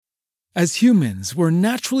As humans, we're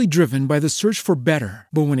naturally driven by the search for better.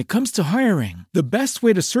 But when it comes to hiring, the best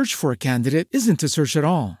way to search for a candidate isn't to search at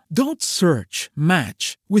all. Don't search,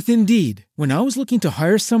 match with Indeed. When I was looking to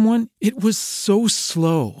hire someone, it was so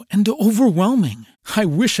slow and overwhelming. I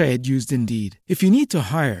wish I had used Indeed. If you need to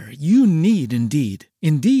hire, you need Indeed.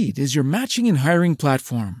 Indeed is your matching and hiring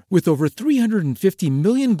platform with over 350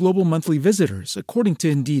 million global monthly visitors, according to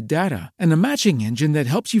Indeed data, and a matching engine that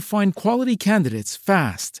helps you find quality candidates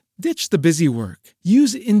fast. Ditch the busy work.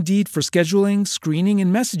 Use Indeed for scheduling, screening,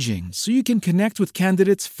 and messaging so you can connect with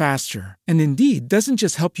candidates faster. And Indeed doesn't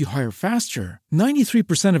just help you hire faster.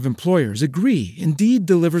 93% of employers agree Indeed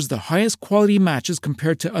delivers the highest quality matches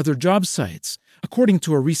compared to other job sites, according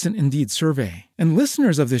to a recent Indeed survey. And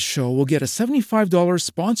listeners of this show will get a $75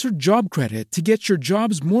 sponsored job credit to get your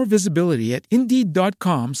jobs more visibility at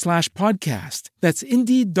Indeed.com/podcast. That's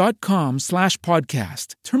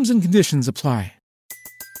Indeed.com/podcast. Terms and conditions apply.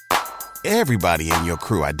 Everybody in your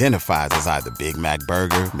crew identifies as either Big Mac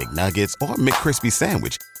Burger, McNuggets, or McCrispy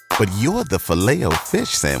Sandwich. But you're the Filet-O-Fish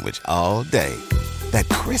Sandwich all day. That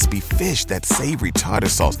crispy fish, that savory tartar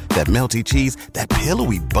sauce, that melty cheese, that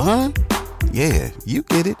pillowy bun. Yeah, you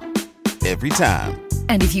get it. Every time.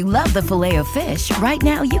 And if you love the Filet-O-Fish, right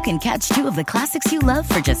now you can catch two of the classics you love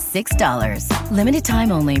for just $6. Limited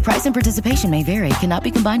time only. Price and participation may vary. Cannot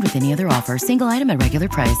be combined with any other offer. Single item at regular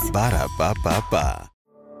price. Ba-da-ba-ba-ba.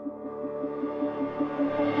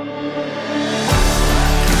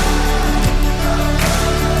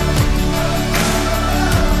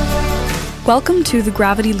 Welcome to the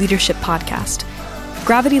Gravity Leadership Podcast.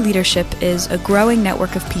 Gravity Leadership is a growing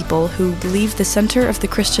network of people who believe the center of the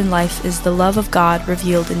Christian life is the love of God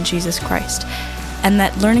revealed in Jesus Christ, and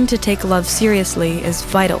that learning to take love seriously is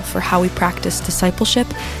vital for how we practice discipleship,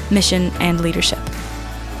 mission, and leadership.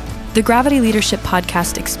 The Gravity Leadership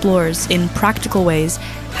Podcast explores, in practical ways,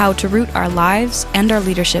 how to root our lives and our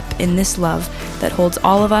leadership in this love that holds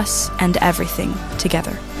all of us and everything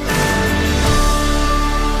together.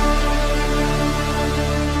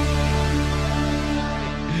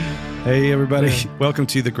 Hey, everybody. Welcome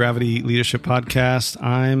to the Gravity Leadership Podcast.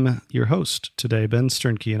 I'm your host today, Ben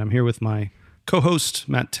Sternke, and I'm here with my co-host,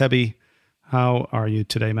 Matt Tebbe. How are you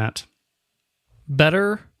today, Matt?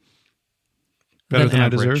 Better than I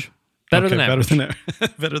average. deserve? Better than average.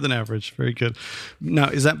 Better than average. Very good. Now,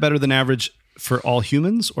 is that better than average for all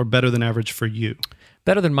humans or better than average for you?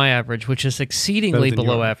 Better than my average, which is exceedingly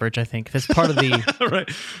below average, I think. That's part of the right.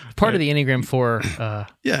 of the Enneagram 4.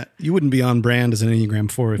 Yeah, you wouldn't be on brand as an Enneagram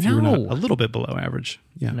 4 if you were not No. a little bit below average.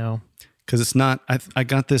 Yeah. No. Because it's not, I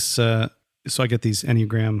got this, so I get these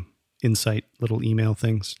Enneagram Insight little email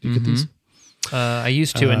things. Do you get these? I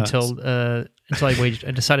used to until I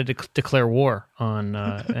decided to declare war on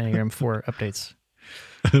Enneagram 4 updates.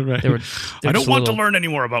 Right. They were I don't just a want to little- learn any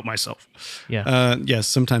more about myself. Yeah. Yes,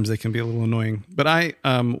 sometimes they can be a little annoying. But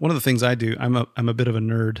one of the things I do, I'm a bit of a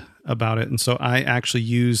nerd about it, and so I actually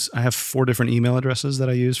I have 4 different email addresses that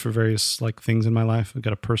I use for various things in my life. I've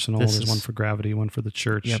got a personal, there's one for Gravity, one for the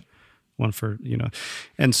church, one for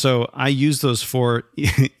and so I use those 4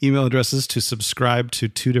 email addresses to subscribe to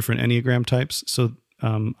 2 different Enneagram types. So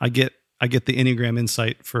I get the Enneagram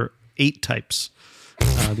Insight for 8 types.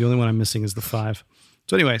 The only one I'm missing is the 5.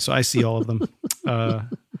 So anyway, so I see all of them.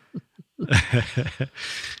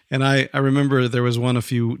 And I remember there was one a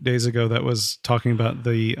few days ago that was talking about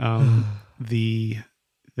the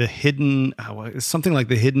hidden, something like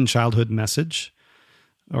the hidden childhood message,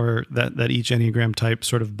 or that each Enneagram type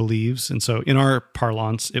sort of believes. And so in our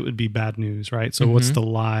parlance, it would be bad news, right? So what's the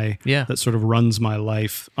lie that sort of runs my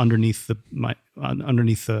life underneath the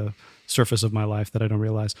surface of my life that I don't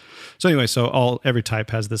realize? So anyway, so every type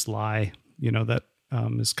has this lie, that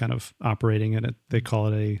is kind of operating in it. They call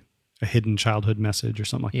it a hidden childhood message or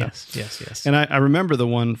something like that. Yes. And I remember the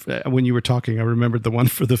one, when you were talking, I remembered the one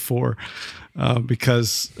for the 4,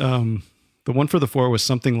 because the one for the 4 was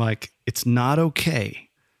something like, it's not okay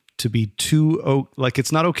to be too,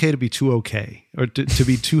 it's not okay to be too okay, or to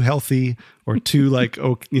be too healthy, or too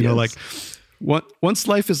once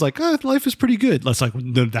life is life is pretty good. No,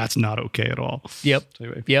 that's not okay at all. Yep. So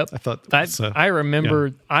anyway, Yep. I thought I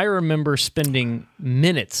remember spending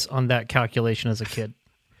minutes on that calculation as a kid.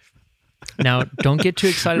 Now, don't get too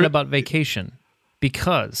excited about vacation,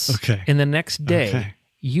 because in the next day,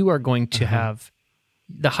 you are going to have,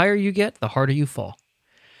 the higher you get, the harder you fall.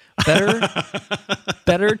 Better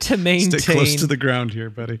to maintain. Stay close to the ground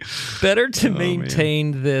here, buddy. Better to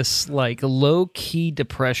maintain this low key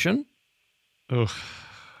depression. Oh,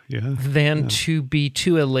 yeah. Than to be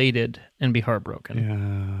too elated and be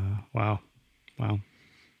heartbroken. Yeah. Wow.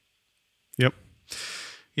 Yep.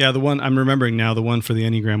 Yeah, the one I'm remembering now, the one for the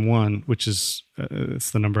Enneagram 1, which is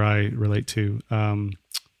it's the number I relate to,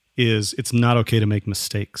 is it's not okay to make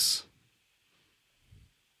mistakes.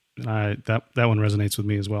 That one resonates with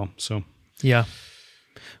me as well. So yeah,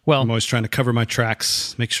 well, I'm always trying to cover my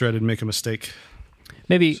tracks, make sure I didn't make a mistake.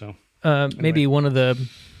 Maybe maybe one of the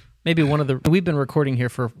we've been recording here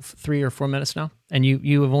for 3 or 4 minutes now, and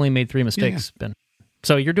you have only made 3 mistakes, Ben.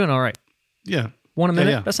 So you're doing all right. Yeah, 1 a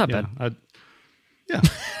minute. That's not bad.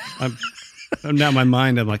 I'm now in my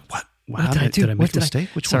mind. I'm like, what? Wow, did I make a mistake?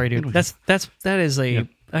 Which Sorry, one? dude. That is a. Yeah.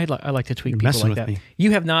 I like to tweak people like that. Me.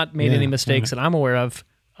 You have not made any mistakes that I'm aware of.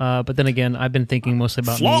 But then again, I've been thinking mostly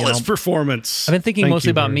about flawless performance. I've been thinking mostly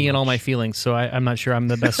about me and all my feelings, so I'm not sure I'm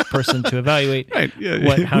the best person to evaluate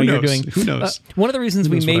how you're doing. Who knows? One of the reasons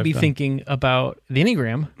we may be thinking about the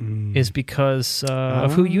Enneagram is because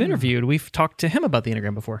of who you interviewed. We've talked to him about the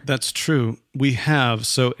Enneagram before. That's true. We have.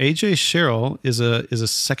 So AJ Sherrill is a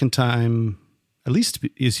second time. At least 2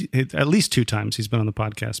 times he's been on the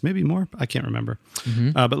podcast, maybe more. I can't remember.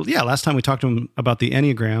 Mm-hmm. But yeah, last time we talked to him about the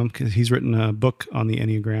Enneagram, because he's written a book on the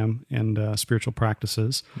Enneagram and spiritual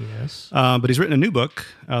practices. Yes. But he's written a new book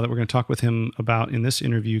that we're going to talk with him about in this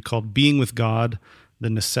interview called "Being with God: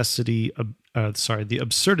 The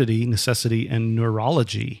Absurdity, Necessity, and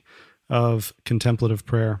Neurology of Contemplative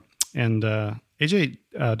Prayer." And AJ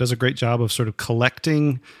does a great job of sort of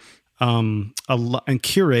collecting and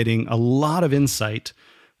curating a lot of insight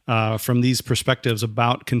from these perspectives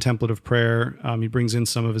about contemplative prayer. He brings in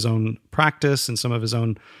some of his own practice and some of his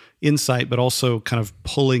own insight, but also kind of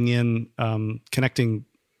pulling in, connecting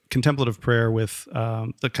contemplative prayer with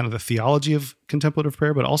the kind of the theology of contemplative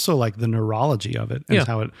prayer, but also like the neurology of it and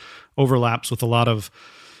how it overlaps with a lot of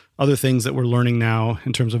other things that we're learning now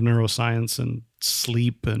in terms of neuroscience and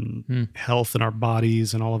sleep and health in our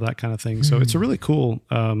bodies and all of that kind of thing. So it's a really cool,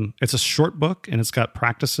 it's a short book and it's got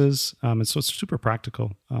practices. And so it's super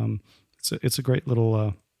practical. It's a great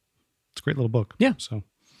little book. Yeah. So,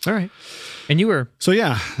 all right. And you were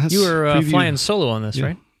flying solo on this,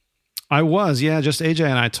 right? I was, yeah. Just AJ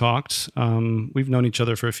and I talked. We've known each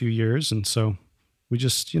other for a few years. And so we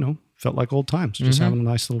just, felt like old times, just having a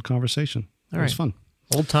nice little conversation. It was fun.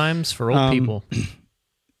 Old times for old people.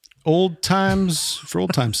 Old times for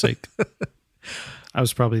old times' sake. I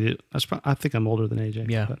think I'm older than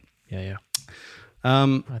AJ. Yeah. But. Yeah.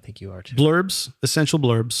 I think you are too. Blurbs, essential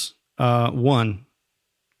blurbs. 1,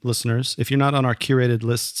 listeners, if you're not on our curated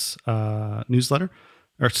lists curated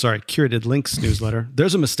links newsletter,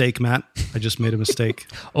 there's a mistake, Matt. I just made a mistake.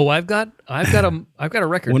 Oh, I've got a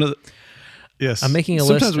record. Yes. I'm making a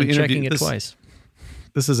list and checking it twice.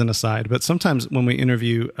 This is an aside, but sometimes when we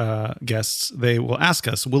interview guests, they will ask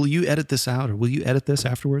us, will you edit this out or will you edit this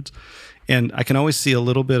afterwards? And I can always see a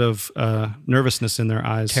little bit of nervousness in their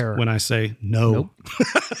eyes when I say no. Nope.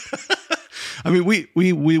 I mean,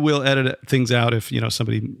 we will edit things out if,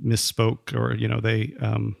 somebody misspoke or,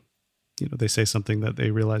 they say something that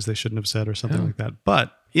they realize they shouldn't have said or something like that.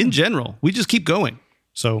 But in general, we just keep going.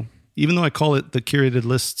 So even though I call it the curated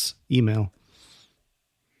lists email,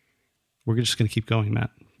 we're just going to keep going,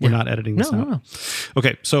 Matt. We're not editing this out. No.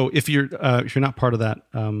 Okay, so if you're not part of that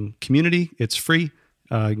community, it's free.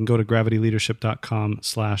 You can go to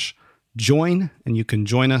gravityleadership.com/join, and you can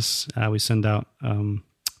join us. We send out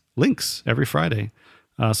links every Friday.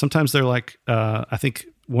 Sometimes they're like, I think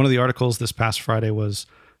one of the articles this past Friday was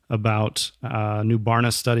about a new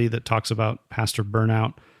Barna study that talks about pastor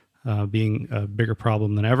burnout being a bigger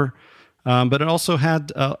problem than ever. But it also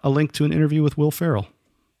had a link to an interview with Will Ferrell.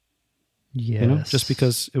 Yes. Just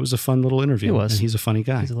because it was a fun little interview. It was. And he's a funny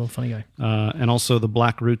guy. He's a little funny guy. And also the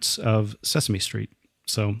Black Roots of Sesame Street.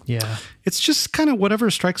 So yeah, it's just kind of whatever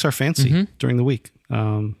strikes our fancy during the week.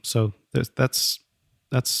 So that's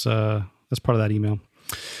part of that email.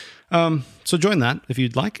 So join that if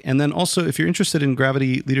you'd like. And then also if you're interested in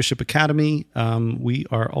Gravity Leadership Academy, we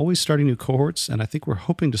are always starting new cohorts. And I think we're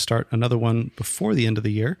hoping to start another one before the end of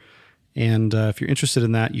the year. And if you're interested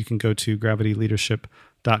in that, you can go to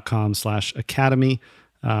gravityleadership.com/academy,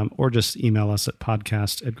 or just email us at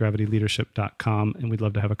podcast@gravityleadership.com. And we'd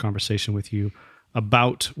love to have a conversation with you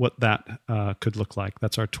about what that could look like.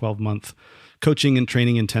 That's our 12-month coaching and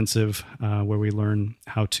training intensive, where we learn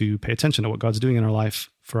how to pay attention to what God's doing in our life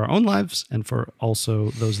for our own lives and for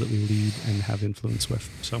also those that we lead and have influence with.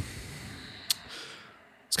 So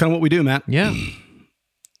it's kind of what we do, Matt. Yeah.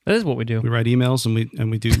 That is what we do. We write emails and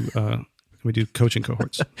we do coaching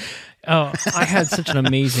cohorts. Oh, I had such an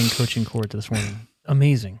amazing coaching cohort this morning.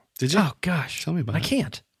 Amazing. Did you? Oh gosh. Tell me about it. I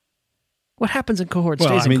can't. What happens in cohort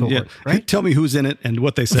stays in cohort, right? Tell me who's in it and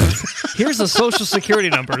what they said. Here's the social security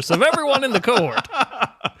numbers of everyone in the cohort.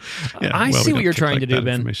 I see what you're trying to do,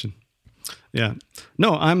 Ben. Yeah.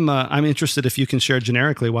 No, I'm interested if you can share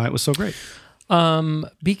generically why it was so great.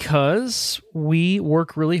 Because we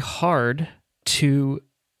work really hard to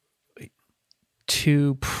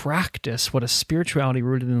practice what a spirituality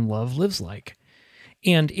rooted in love lives like.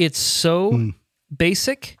 And it's so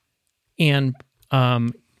basic and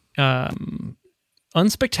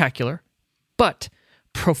unspectacular, but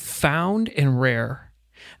profound and rare,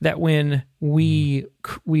 that when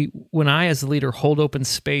when I as a leader hold open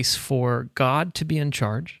space for God to be in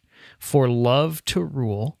charge, for love to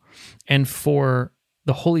rule, and for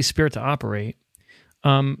the Holy Spirit to operate,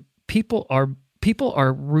 people are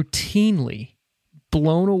routinely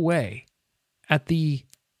blown away at the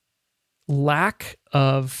lack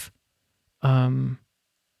of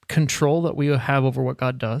control that we have over what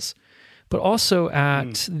God does, but also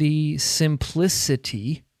at the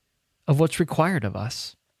simplicity of what's required of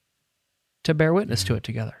us to bear witness to it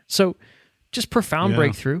together. So just profound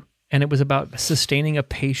breakthrough. And it was about sustaining a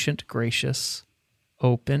patient, gracious,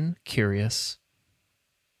 open, curious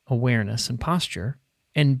awareness and posture,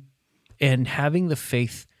 and having the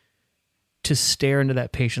faith to stare into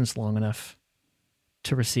that patience long enough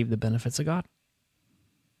to receive the benefits of God.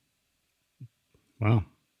 Wow.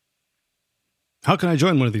 How can I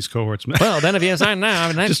join one of these cohorts? Well, then if you sign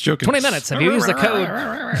now, just joking. 20 minutes. Have you used the code?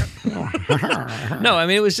 No, I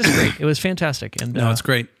mean, it was just great. It was fantastic. And no, it's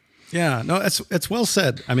great. Yeah, no, it's well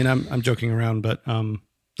said. I mean, I'm joking around, but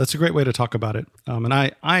that's a great way to talk about it. And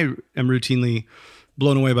I am routinely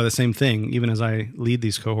blown away by the same thing, even as I lead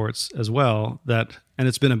these cohorts as well. And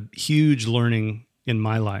it's been a huge learning in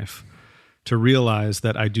my life to realize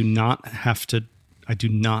that I do not have to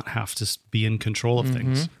be in control of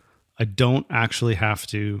things. I don't actually have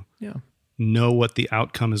to know what the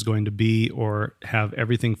outcome is going to be or have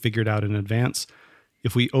everything figured out in advance.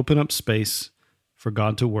 If we open up space for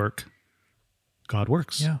God to work, God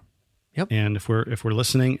works. Yeah. Yep. And if we're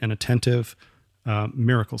listening and attentive,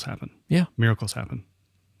 miracles happen. Yeah. Miracles happen.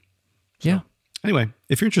 So, yeah. Anyway,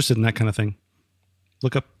 if you're interested in that kind of thing,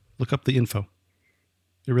 look up the info.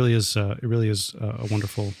 It really is a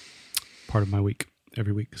wonderful part of my week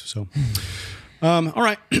every week. So, all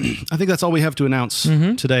right. I think that's all we have to announce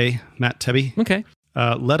today, Matt Tebby. Okay.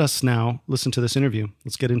 Let us now listen to this interview.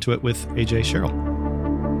 Let's get into it with AJ Sherrill.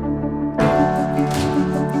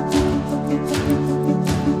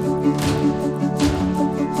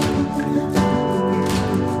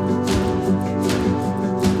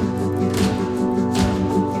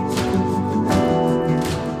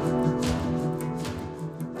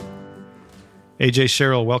 AJ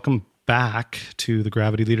Sherrill, welcome back to the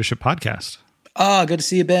Gravity Leadership Podcast. Good to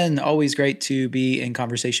see you, Ben. Always great to be in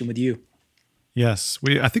conversation with you. Yes.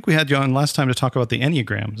 I think we had you on last time to talk about the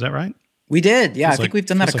Enneagram. Is that right? We did. Yeah, I think we've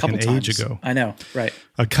done that a couple times. Age ago. I know, right.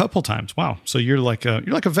 A couple times. Wow. So you're like a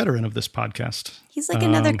veteran of this podcast. He's like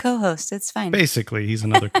another co-host. It's fine. Basically, he's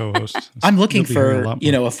another co-host. I'm looking for,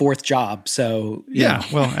 a fourth job. So yeah.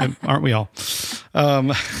 Well, aren't we all?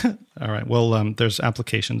 All right. Well, there's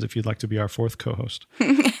applications if you'd like to be our fourth co-host.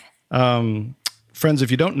 Friends,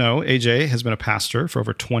 if you don't know, AJ has been a pastor for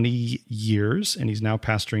over 20 years, and he's now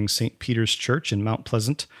pastoring St. Peter's Church in Mount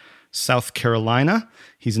Pleasant, South Carolina.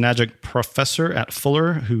 He's an adjunct professor at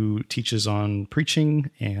Fuller who teaches on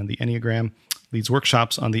preaching and the Enneagram, leads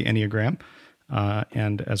workshops on the Enneagram.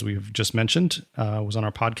 And as we've just mentioned, was on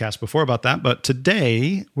our podcast before about that. But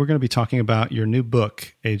today we're going to be talking about your new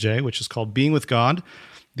book, AJ, which is called Being with God,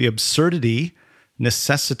 The Absurdity,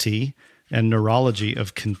 Necessity, and Neurology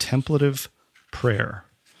of Contemplative Prayer.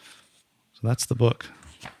 So that's the book.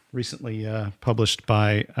 Recently published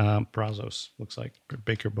by Brazos, looks like, or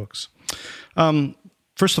Baker Books.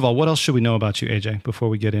 First of all, what else should we know about you, AJ, before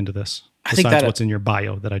we get into this? Besides what's in your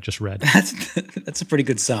bio that I just read. That's a pretty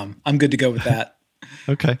good sum. I'm good to go with that.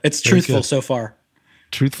 Okay. It's truthful so far.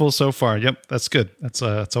 Truthful so far. Yep, that's good. That's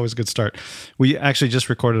always a good start. We actually just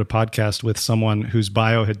recorded a podcast with someone whose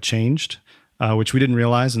bio had changed, which we didn't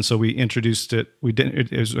realize, and so we introduced it.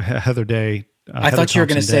 It was Heather Day. I thought you were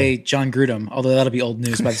going to say John Grudem, although that'll be old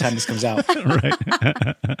news by the time this comes out. Right.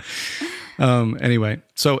 Anyway,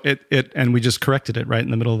 so and we just corrected it right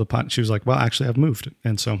in the middle of the pod. She was like, "Well, actually, I've moved,"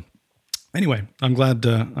 and so anyway, I'm glad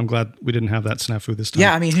we didn't have that snafu this time.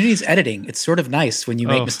 Yeah, I mean, who needs editing? It's sort of nice when you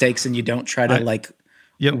make mistakes and you don't try to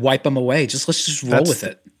wipe them away. Let's just roll with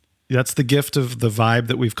it. That's the gift of the vibe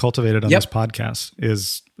that we've cultivated on this podcast,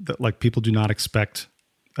 is that like people do not expect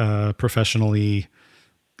professionally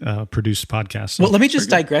produced podcasts. So well, let me just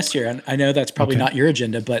digress here. And I know that's probably not your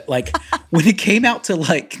agenda, but like when it came out to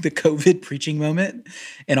like the COVID preaching moment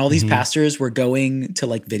and all these pastors were going to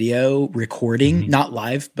like video recording, not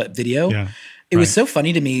live, but video, it was so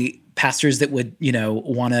funny to me. Pastors that would,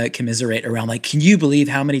 want to commiserate around like, can you believe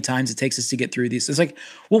how many times it takes us to get through these? It's like,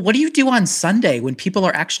 well, what do you do on Sunday when people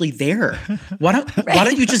are actually there? Why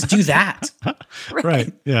don't you just do that?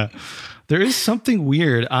 Right. Yeah. There is something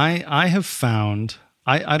weird. I have found,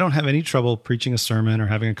 I don't have any trouble preaching a sermon or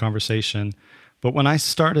having a conversation, but when I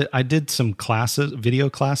started, I did some classes, video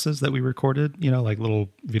classes that we recorded, like little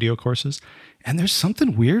video courses. And there's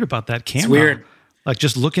something weird about that camera. It's weird. Like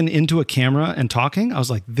just looking into a camera and talking, I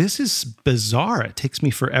was like, this is bizarre. It takes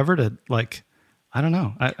me forever to like, I don't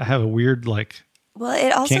know. I have a weird well,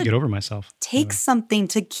 it also can't get over myself. Takes something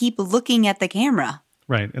to keep looking at the camera.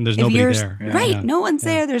 Right. And there's nobody there. Right. Yeah. No one's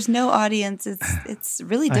there. There's no audience. It's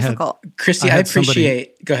really difficult. Christy, I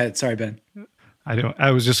appreciate. Go ahead. Sorry, Ben.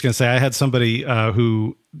 I was just going to say, I had somebody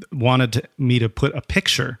who wanted me to put a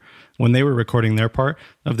picture when they were recording their part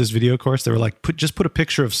of this video course. They were like, just put a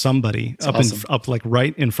picture of somebody up like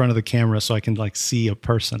right in front of the camera so I can like see a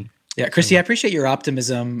person. Yeah, Christy, I appreciate your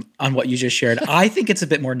optimism on what you just shared. I think it's a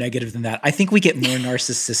bit more negative than that. I think we get more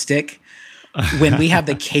narcissistic when we have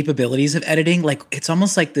the capabilities of editing. Like it's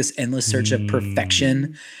almost like this endless search of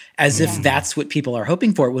perfection, as if that's what people are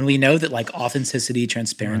hoping for, when we know that like authenticity,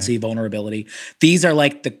 transparency, vulnerability, these are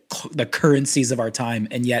like the currencies of our time,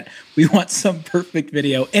 and yet we want some perfect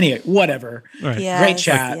video. Anyway, whatever. Right. Yes, great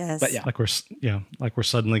chat, but like we're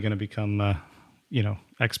suddenly going to become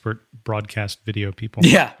expert broadcast video people.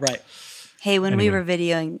 Yeah, right. Hey, when we were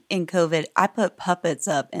videoing in COVID, I put puppets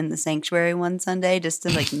up in the sanctuary one Sunday just to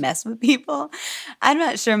like mess with people. I'm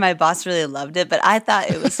not sure my boss really loved it, but I thought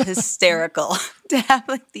it was hysterical to have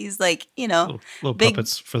like these like, little big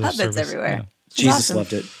puppets for the puppets service. everywhere. Yeah. Jesus awesome.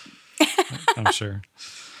 loved it. I'm sure.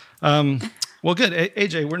 Well, good.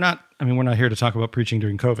 AJ, we're not here to talk about preaching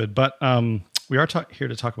during COVID, but we are here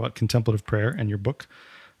to talk about contemplative prayer and your book.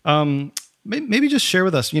 Maybe just share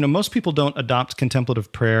with us, most people don't adopt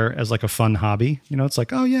contemplative prayer as like a fun hobby. It's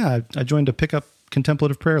like, oh yeah, I joined a pickup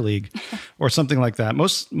contemplative prayer league or something like that.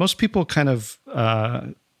 Most people kind of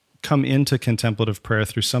come into contemplative prayer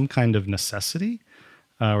through some kind of necessity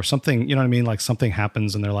or something, you know what I mean? Like something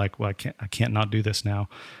happens and they're like, well, I can't not do this now.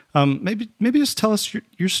 Maybe just tell us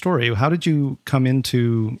your story. How did you come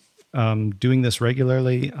into doing this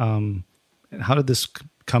regularly? How did this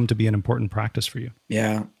come to be an important practice for you?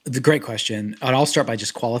 Yeah, the great question. And I'll start by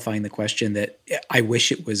just qualifying the question that I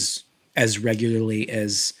wish it was as regularly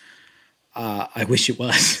as I wish it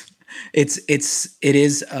was. It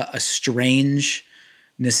is a strange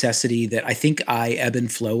necessity that I think I ebb and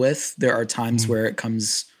flow with. There are times where it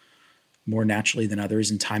comes more naturally than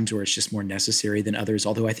others, and times where it's just more necessary than others.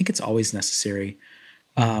 Although I think it's always necessary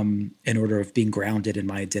in order of being grounded in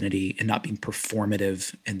my identity and not being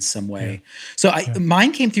performative in some way. So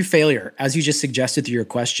mine came through failure. As you just suggested through your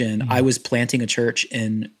question, I was planting a church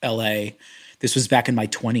in LA. This was back in my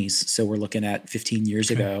 20s. So we're looking at 15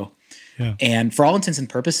 years ago. Yeah. And for all intents and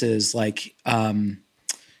purposes, like,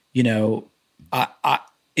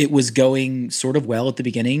 it was going sort of well at the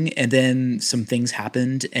beginning, and then some things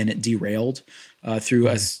happened and it derailed through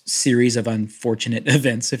a series of unfortunate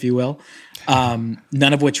events, if you will,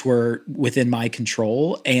 none of which were within my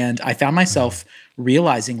control. And I found myself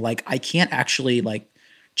realizing like I can't actually like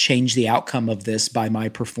change the outcome of this by my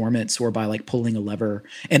performance or by like pulling a lever.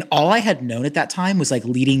 And all I had known at that time was like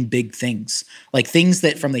leading big things, like things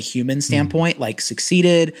that from the human standpoint, like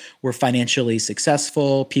succeeded, were financially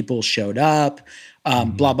successful, people showed up,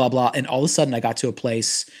 blah, blah, blah. And all of a sudden I got to a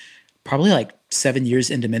place probably like 7 years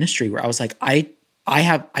into ministry where I was like, I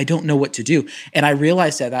don't know what to do. And I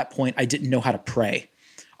realized at that point, I didn't know how to pray.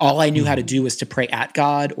 All I knew how to do was to pray at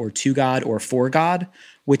God or to God or for God,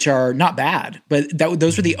 which are not bad, but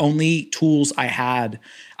those were the only tools I had.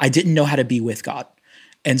 I didn't know how to be with God.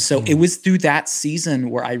 And so it was through that season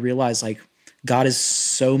where I realized like God is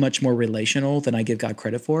so much more relational than I give God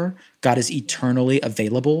credit for. God is eternally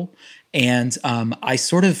available. And I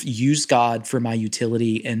sort of use God for my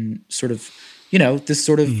utility and sort of, this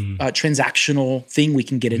sort of transactional thing we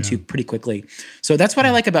can get into pretty quickly. So that's what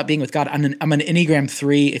I like about being with God. I'm an Enneagram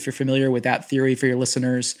 3, if you're familiar with that theory for your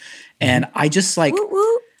listeners. And I just like,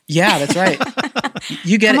 yeah, that's right.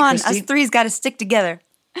 You get Come it, on, Christy. us three's got to stick together.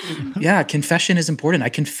 Yeah, confession is important. I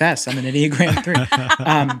confess. I'm an Enneagram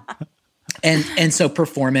 3. And so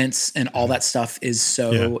performance and all that stuff is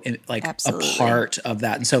so Absolutely. a part of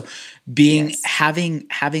that. And so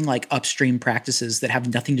having like upstream practices that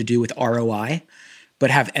have nothing to do with ROI, but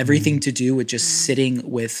have everything to do with just sitting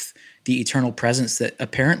with the eternal presence that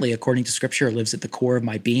apparently, according to Scripture, lives at the core of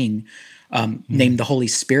my being, named the Holy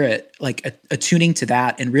Spirit, like attuning to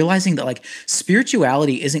that and realizing that like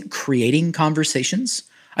spirituality isn't creating conversations.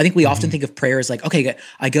 I think we often think of prayer as like, okay,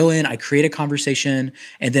 I go in, I create a conversation,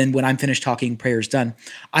 and then when I'm finished talking, prayer's done.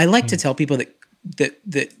 I like to tell people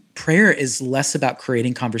that prayer is less about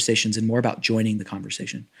creating conversations and more about joining the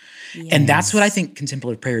conversation. Yes. And that's what I think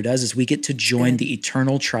contemplative prayer does, is we get to join the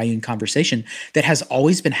eternal triune conversation that has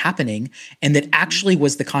always been happening and that actually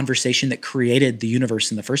was the conversation that created the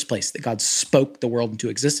universe in the first place, that God spoke the world into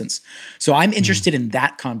existence. So I'm interested in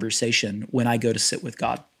that conversation when I go to sit with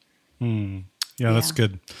God. Yeah, that's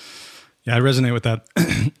good. Yeah, I resonate with that.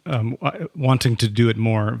 Wanting to do it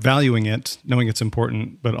more, valuing it, knowing it's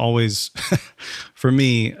important, but always, for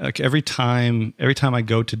me, like every time I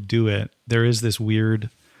go to do it, there is this weird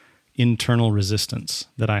internal resistance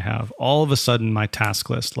that I have. All of a sudden, my task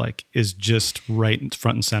list like is just right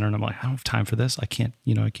front and center, and I'm like, I don't have time for this. I can't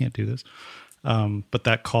do this. But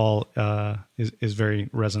that call is very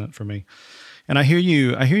resonant for me. And I hear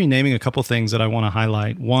you naming a couple things that I want to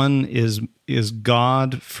highlight. One is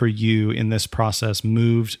God for you in this process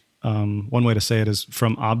moved, one way to say it is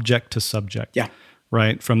from object to subject. Yeah.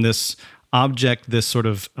 Right? From this object, this sort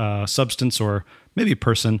of substance or maybe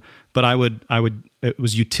person, but it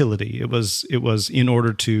was utility. It was in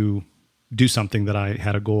order to do something that I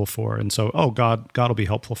had a goal for. And so, God will be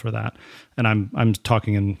helpful for that. And I'm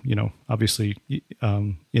talking in, obviously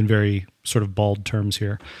in very sort of bald terms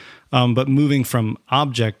here. But moving from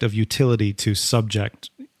object of utility to subject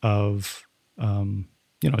of,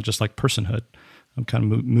 just like personhood. I'm kind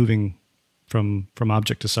of moving from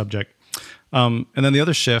object to subject. And then the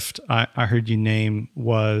other shift I heard you name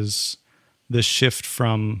was the shift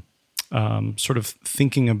from sort of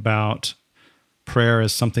thinking about prayer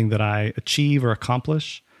as something that I achieve or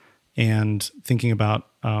accomplish, and thinking about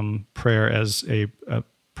prayer as a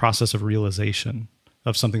process of realization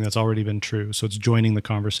of something that's already been true. So it's joining the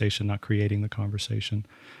conversation, not creating the conversation,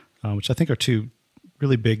 which I think are two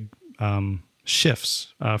really big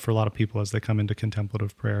shifts for a lot of people as they come into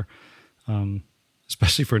contemplative prayer,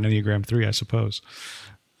 especially for an Enneagram 3, I suppose.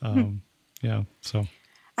 Yeah, so...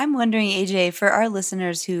 I'm wondering, AJ, for our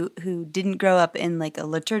listeners who didn't grow up in like a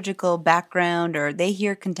liturgical background, or they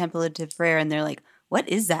hear contemplative prayer and they're like, what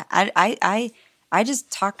is that? I just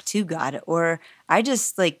talk to God, or I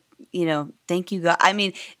just like, thank you, God. I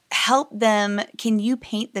mean, help them. Can you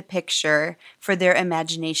paint the picture for their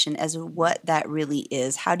imagination as what that really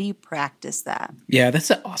is? How do you practice that? Yeah, that's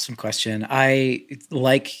an awesome question. I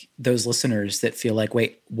like those listeners that feel like,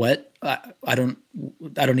 wait, what? That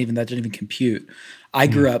didn't even compute. I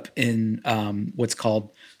grew up in what's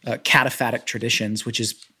called cataphatic traditions, which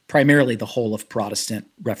is primarily the whole of Protestant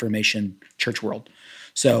Reformation church world.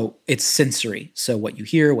 So it's sensory. So what you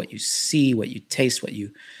hear, what you see, what you taste, what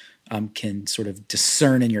you can sort of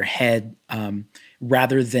discern in your head,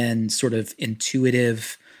 rather than sort of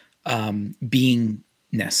intuitive beingness.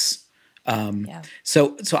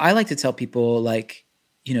 So I like to tell people, like,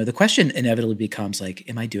 the question inevitably becomes like,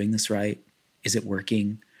 am I doing this right? Is it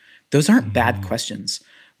working? Those aren't bad questions,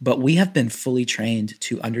 but we have been fully trained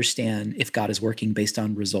to understand if God is working based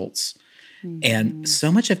on results. And so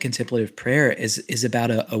much of contemplative prayer is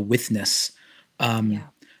about a witness,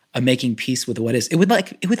 a making peace with what is. It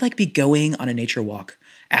would be going on a nature walk,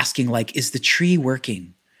 asking like, is the tree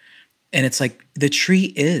working? And it's like, the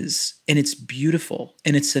tree is, and it's beautiful,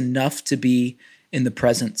 and it's enough to be in the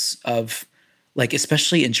presence of, like,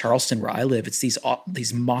 especially in Charleston where I live, it's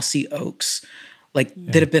these mossy oaks,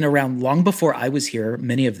 that have been around long before I was here,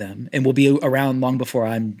 many of them, and will be around long before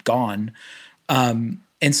I'm gone.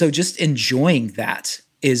 And so just enjoying that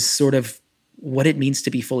is sort of what it means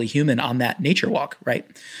to be fully human on that nature walk, right?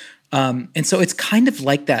 And so it's kind of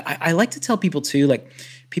like that. I like to tell people too, like,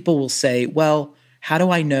 people will say, well, how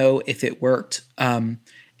do I know if it worked? And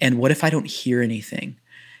what if I don't hear anything?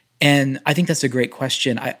 And I think that's a great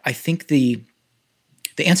question. I think the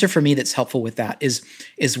answer for me that's helpful with that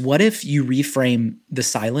is what if you reframe the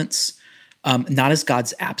silence, not as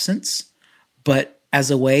God's absence, but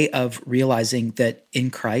as a way of realizing that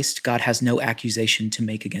in Christ, God has no accusation to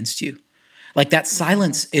make against you. Like, that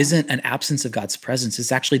silence isn't an absence of God's presence.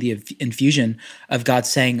 It's actually the infusion of God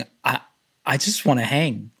saying, I just want to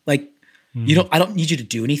hang. Like, I don't need you to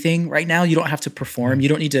do anything right now. You don't have to perform. You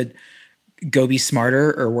don't need to go be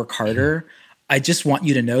smarter or work harder. I just want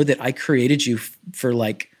you to know that I created you for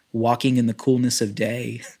like walking in the coolness of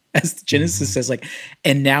day, as Genesis says, like,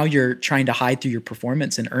 and now you're trying to hide through your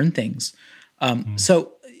performance and earn things.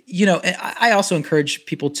 So, I also encourage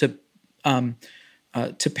people to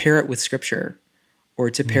pair it with Scripture. or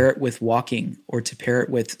to pair it with walking, or to pair it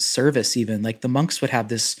with service even. Like the monks would have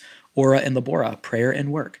this ora and labora, prayer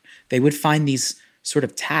and work. They would find these sort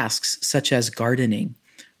of tasks such as gardening,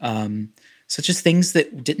 such as things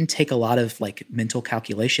that didn't take a lot of like mental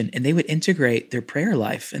calculation, and they would integrate their prayer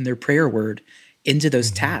life and their prayer word into those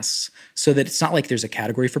tasks so that it's not like there's a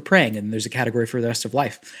category for praying and there's a category for the rest of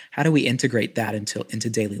life. How do we integrate that into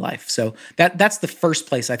daily life? So that's the first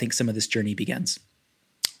place I think some of this journey begins.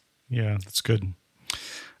 Yeah, that's good.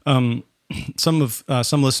 Some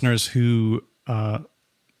listeners who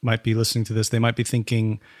might be listening to this, they might be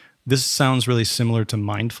thinking, this sounds really similar to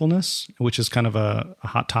mindfulness, which is kind of a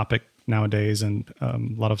hot topic nowadays, and a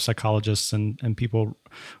lot of psychologists and people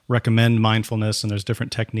recommend mindfulness, and there's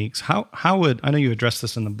different techniques. How would, I know you addressed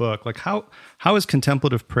this in the book, like how is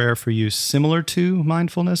contemplative prayer for you similar to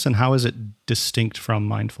mindfulness, and how is it distinct from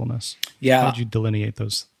mindfulness? Yeah. How would you delineate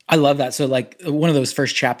those? I love that. So like one of those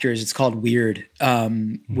first chapters, it's called Weird,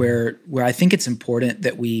 where I think it's important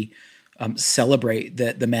that we celebrate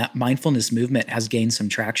that the mindfulness movement has gained some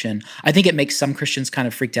traction. I think it makes some Christians kind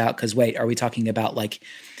of freaked out because, wait, are we talking about like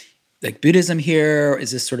Buddhism here? Or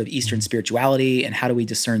is this sort of Eastern spirituality? And how do we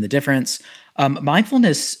discern the difference?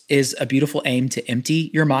 Mindfulness is a beautiful aim to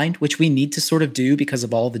empty your mind, which we need to sort of do because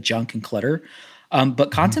of all the junk and clutter.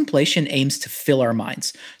 But contemplation aims to fill our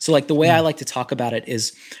minds. So like the way I like to talk about it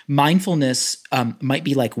is mindfulness might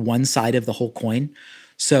be like one side of the whole coin.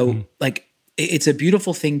 So like it's a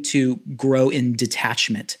beautiful thing to grow in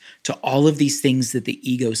detachment to all of these things that the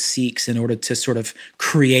ego seeks in order to sort of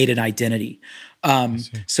create an identity.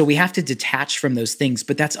 So we have to detach from those things,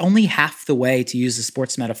 but that's only half the way, to use a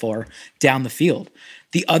sports metaphor, down the field.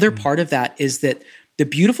 The other part of that is that the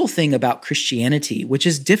beautiful thing about Christianity, which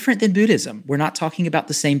is different than Buddhism, we're not talking about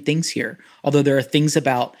the same things here, although there are things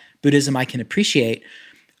about Buddhism I can appreciate.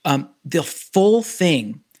 The full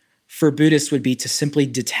thing for Buddhists would be to simply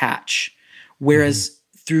detach. Whereas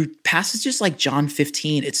through passages like John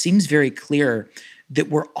 15, it seems very clear that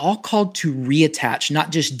we're all called to reattach,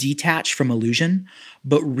 not just detach from illusion,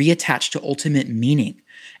 but reattach to ultimate meaning.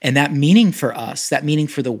 And that meaning for us, that meaning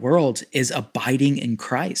for the world, is abiding in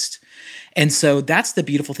Christ. And so that's the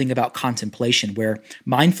beautiful thing about contemplation, where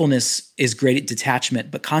mindfulness is great at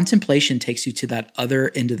detachment, but contemplation takes you to that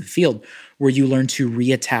other end of the field where you learn to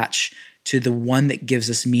reattach to the one that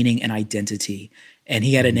gives us meaning and identity. And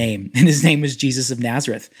he had a name, and his name was Jesus of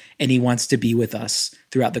Nazareth, and he wants to be with us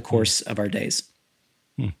throughout the course of our days.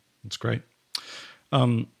 That's great.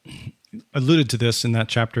 Alluded to this in that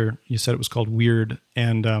chapter. You said it was called Weird,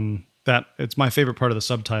 and that it's my favorite part of the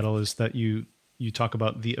subtitle is that you talk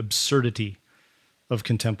about the absurdity of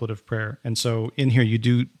contemplative prayer. And so in here you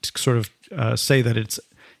do sort of say that it's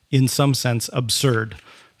in some sense absurd,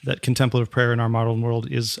 that contemplative prayer in our modern world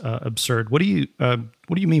is absurd. What do you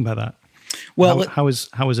mean by that? Well, how is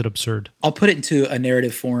it absurd? I'll put it into a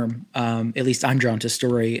narrative form. At least I'm drawn to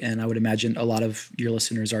story, and I would imagine a lot of your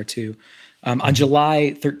listeners are too. On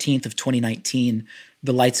July 13th of 2019,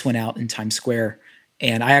 the lights went out in Times Square,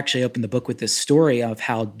 and I actually opened the book with this story of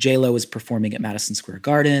how J-Lo was performing at Madison Square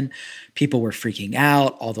Garden. People were freaking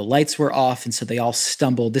out. All the lights were off, and so they all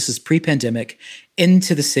stumbled, this is pre-pandemic,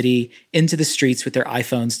 into the city, into the streets with their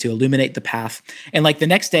iPhones to illuminate the path. And like the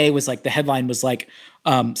next day was like, the headline was like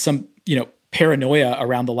some, paranoia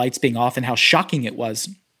around the lights being off and how shocking it was.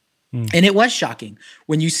 And it was shocking.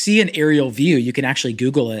 When you see an aerial view, you can actually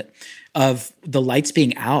Google it, of the lights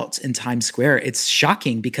being out in Times Square. It's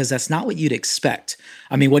shocking because that's not what you'd expect.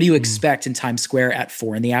 I mean, what do you expect in Times Square at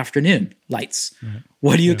 4 p.m? Lights.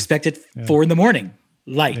 What do you expect at 4 a.m?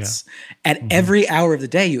 Lights. At every hour of the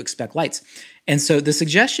day, you expect lights. And so the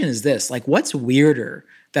suggestion is this, like, what's weirder,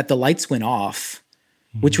 that the lights went off,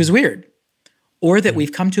 which was weird, or that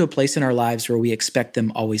we've come to a place in our lives where we expect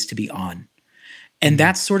them always to be on? And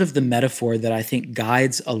that's sort of the metaphor that I think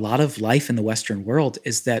guides a lot of life in the Western world,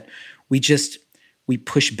 is that we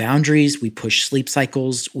push boundaries, we push sleep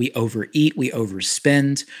cycles, we overeat, we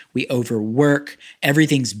overspend, we overwork,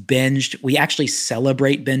 everything's binged. We actually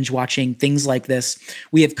celebrate binge watching, things like this.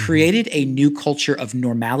 We have created a new culture of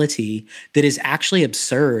normality that is actually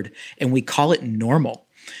absurd, and we call it normal.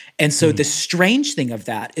 And so the strange thing of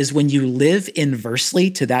that is when you live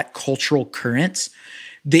inversely to that cultural current,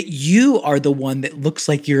 that you are the one that looks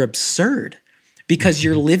like you're absurd because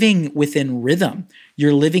you're living within rhythm.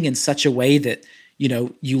 You're living in such a way that,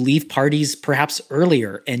 you leave parties perhaps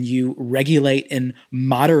earlier, and you regulate and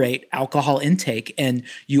moderate alcohol intake, and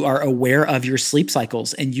you are aware of your sleep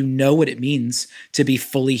cycles, and you know what it means to be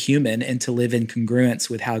fully human and to live in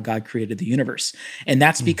congruence with how God created the universe. And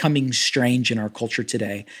that's becoming strange in our culture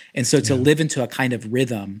today. And so to live into a kind of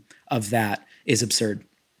rhythm of that is absurd.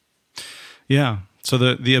 Yeah. So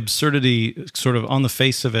the absurdity, sort of on the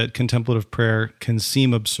face of it, contemplative prayer can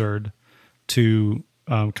seem absurd to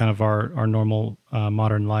kind of our normal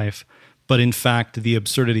modern life. But in fact, the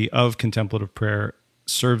absurdity of contemplative prayer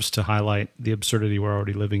serves to highlight the absurdity we're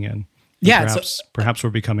already living in. Yeah, perhaps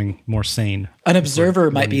we're becoming more sane. An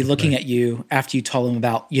observer might be looking at you after you told them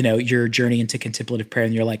about, your journey into contemplative prayer,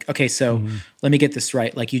 and you're like, okay, so let me get this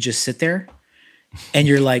right. Like, you just sit there, and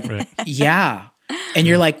you're like, right. Yeah, and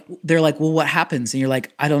you're like, they're like, well, what happens? And you're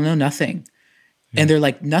like, I don't know, nothing. Yeah. And they're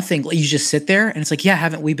like, nothing. You just sit there, and it's like, yeah,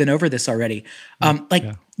 haven't we been over this already?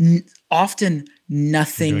 Often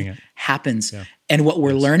nothing happens. Yeah. And what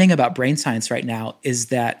we're learning about brain science right now is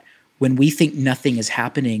that when we think nothing is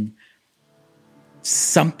happening,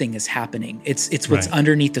 something is happening. It's what's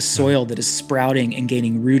underneath the soil that is sprouting and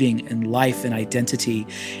gaining rooting and life and identity.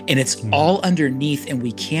 And it's all underneath, and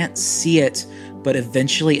we can't see it, but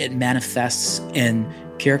eventually it manifests in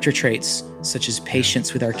character traits such as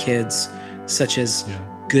patience with our kids, such as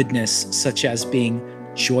goodness, such as being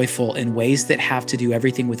joyful, in ways that have to do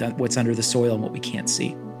everything with what's under the soil and what we can't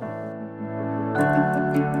see.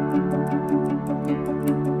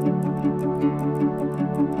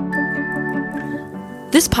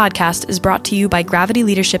 This podcast is brought to you by Gravity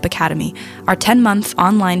Leadership Academy, our 10-month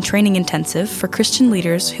online training intensive for Christian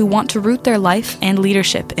leaders who want to root their life and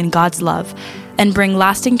leadership in God's love and bring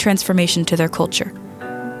lasting transformation to their culture.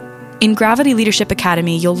 In Gravity Leadership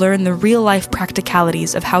Academy, you'll learn the real-life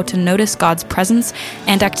practicalities of how to notice God's presence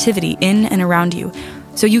and activity in and around you,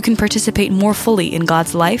 so you can participate more fully in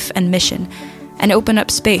God's life and mission, and open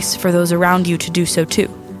up space for those around you to do so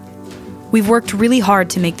too. We've worked really hard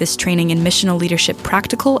to make this training in missional leadership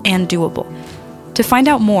practical and doable. To find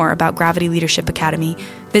out more about Gravity Leadership Academy,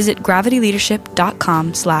 visit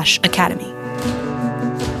gravityleadership.com/academy.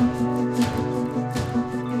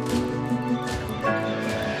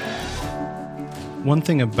 One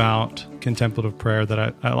thing about contemplative prayer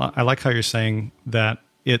that I like how you're saying that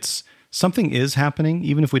it's something is happening,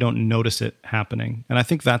 even if we don't notice it happening. And I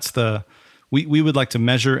think that's we would like to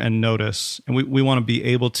measure and notice, and we want to be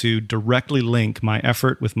able to directly link my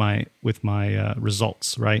effort with my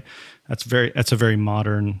results, right? That's a very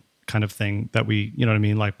modern kind of thing that we, you know what I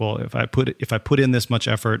mean? Like, well, if I put in this much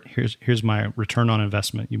effort, here's my return on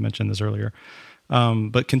investment. You mentioned this earlier.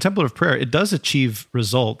 But contemplative prayer, it does achieve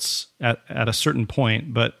results at a certain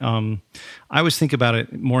point, but I always think about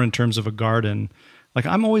it more in terms of a garden. Like,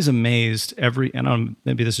 I'm always amazed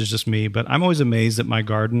maybe this is just me, but I'm always amazed at my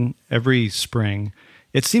garden every spring.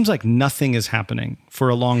 It seems like nothing is happening for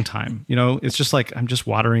a long time. It's just like I'm just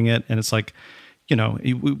watering it, and it's like,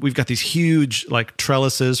 we've got these huge like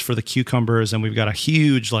trellises for the cucumbers, and we've got a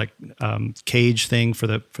huge like cage thing for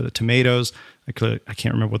the tomatoes. I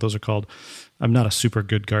can't remember what those are called. I'm not a super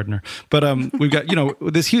good gardener, but we've got,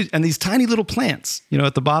 this huge, and these tiny little plants,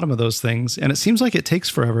 at the bottom of those things. And it seems like it takes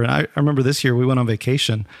forever. And I remember this year we went on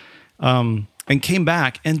vacation and came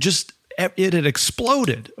back, and just, it had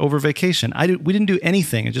exploded over vacation. We didn't do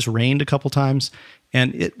anything. It just rained a couple times,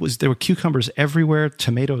 and there were cucumbers everywhere,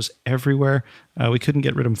 tomatoes everywhere. We couldn't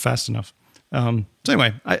get rid of them fast enough. So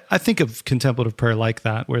anyway, I think of contemplative prayer like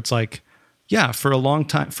that, where it's like, yeah, for a long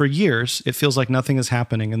time, for years, it feels like nothing is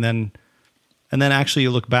happening. And then actually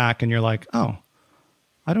you look back and you're like, oh,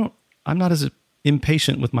 I'm not as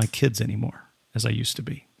impatient with my kids anymore as I used to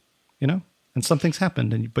be, and something's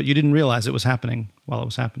happened, but you didn't realize it was happening while it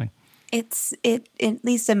was happening. At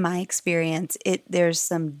least in my experience, there's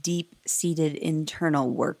some deep-seated internal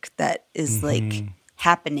work that is like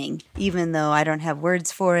happening, even though I don't have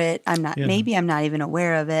words for it. Maybe I'm not even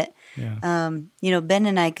aware of it. Yeah. Ben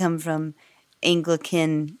and I come from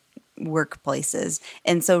Anglican workplaces,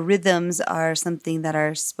 and so rhythms are something that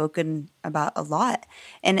are spoken about a lot.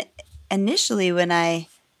 And initially, when I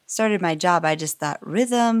started my job, I just thought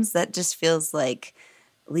rhythms, that just feels like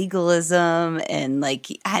legalism, and like,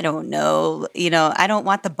 I don't know, I don't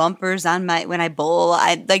want the bumpers on when I bowl.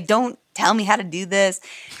 I like, don't tell me how to do this.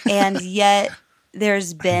 And yet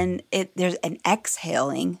there's an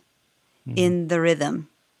exhaling in the rhythm,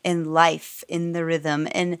 in life, in the rhythm.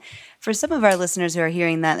 And for some of our listeners who are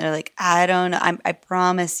hearing that, they're like, I don't know. I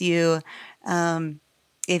promise you,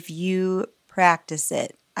 if you practice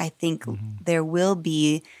it, I think there will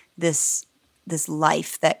be this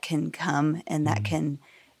life that can come, and that can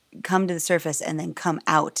come to the surface and then come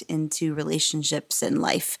out into relationships and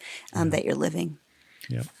life that you're living.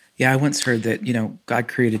 Yep. Yeah, I once heard that, God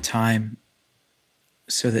created time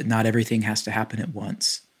so that not everything has to happen at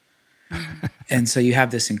once. And so you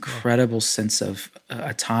have this incredible sense of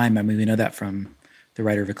a time. I mean, we know that from the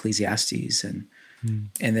writer of Ecclesiastes, and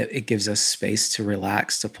and that it gives us space to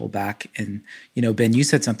relax, to pull back. And, Ben, you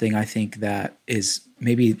said something I think that is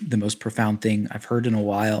maybe the most profound thing I've heard in a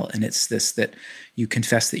while. And it's this, that you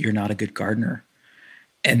confess that you're not a good gardener.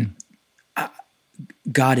 And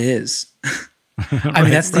God is. I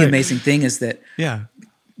mean, that's the amazing thing, is that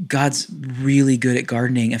God's really good at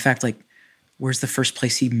gardening. In fact, like, where's the first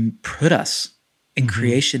place he put us in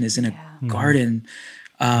creation is in a garden.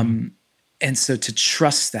 And so to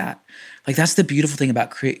trust that, like, that's the beautiful thing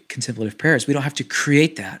about contemplative prayer, is we don't have to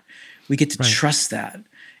create that. We get to trust that.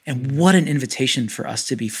 And what an invitation for us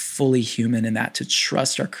to be fully human in that, to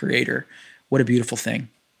trust our Creator. What a beautiful thing.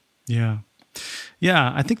 Yeah.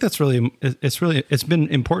 Yeah, I think that's it's been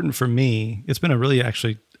important for me. It's been a really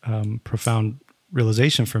actually profound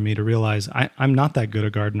realization for me to realize I'm not that good a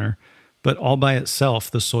gardener, but all by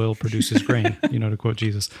itself, the soil produces grain, to quote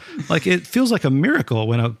Jesus. Like, it feels like a miracle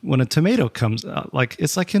when a tomato comes out. Like,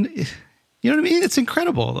 it's like, you know what I mean? It's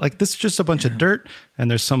incredible. Like, this is just a bunch of dirt,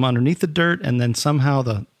 and there's some underneath the dirt, and then somehow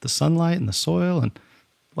the sunlight and the soil, and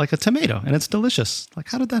like a tomato, and it's delicious. Like,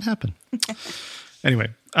 how did that happen? Anyway,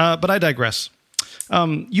 but I digress.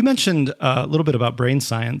 You mentioned a little bit about brain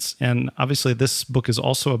science, and obviously this book is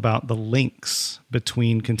also about the links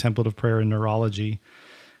between contemplative prayer and neurology.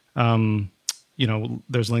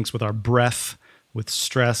 There's links with our breath, with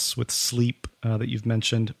stress, with sleep that you've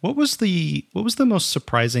mentioned. What was the most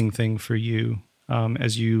surprising thing for you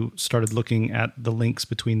as you started looking at the links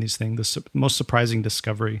between these things? The most surprising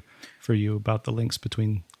discovery for you about the links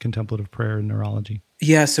between contemplative prayer and neurology?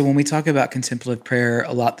 Yeah, so when we talk about contemplative prayer,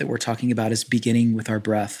 a lot that we're talking about is beginning with our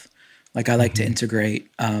breath. Like, I like to integrate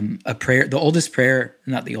a prayer. The oldest prayer,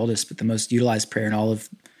 not the oldest, but the most utilized prayer in all of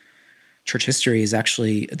church history is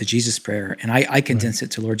actually the Jesus prayer. And I condense it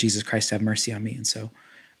to, Lord Jesus Christ, have mercy on me. And so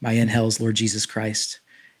my inhales, Lord Jesus Christ,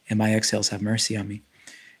 and my exhales, have mercy on me.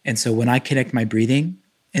 And so when I connect my breathing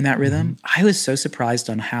in that rhythm, I was so surprised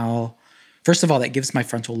on how, first of all, that gives my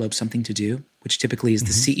frontal lobe something to do, which typically is the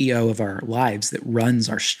CEO of our lives, that runs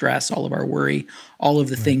our stress, all of our worry, all of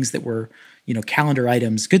the things that were, calendar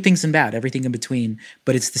items, good things and bad, everything in between.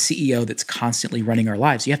 But it's the CEO that's constantly running our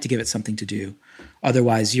lives. You have to give it something to do.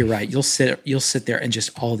 Otherwise, you're right. You'll sit there and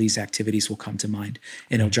just all these activities will come to mind,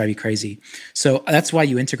 and it'll drive you crazy. So that's why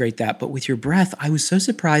you integrate that. But with your breath, I was so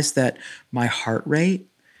surprised that my heart rate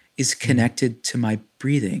is connected to my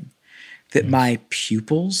breathing, that my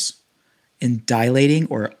pupils in dilating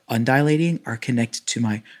or undilating are connected to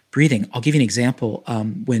my breathing. I'll give you an example.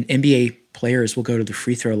 When NBA players will go to the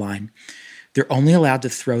free throw line, they're only allowed to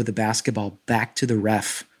throw the basketball back to the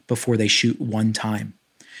ref before they shoot one time.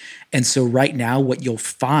 And so right now, what you'll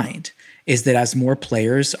find is that as more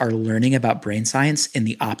players are learning about brain science and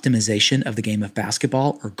the optimization of the game of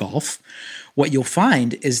basketball or golf, what you'll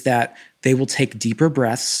find is that they will take deeper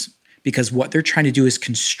breaths, because what they're trying to do is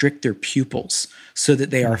constrict their pupils so that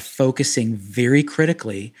they are focusing very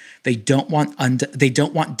critically. They don't want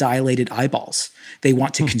dilated eyeballs. They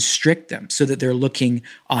want to constrict them so that they're looking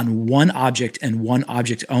on one object and one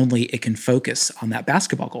object only. It can focus on that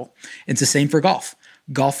basketball goal. It's the same for golf.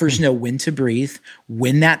 Golfers know when to breathe,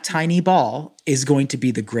 when that tiny ball is going to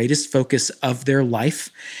be the greatest focus of their life.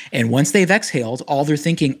 And once they've exhaled, all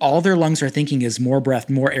their lungs are thinking is more breath,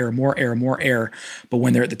 more air, more air, more air. But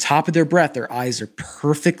when they're at the top of their breath, their eyes are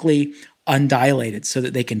perfectly undilated so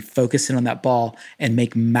that they can focus in on that ball and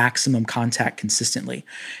make maximum contact consistently.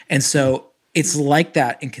 And so it's like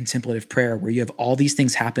that in contemplative prayer, where you have all these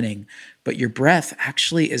things happening, but your breath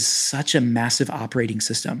actually is such a massive operating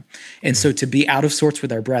system. And so to be out of sorts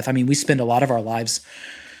with our breath, I mean, we spend a lot of our lives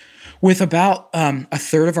with about a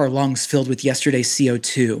third of our lungs filled with yesterday's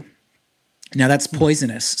CO2. Now that's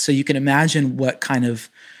poisonous. So you can imagine what kind of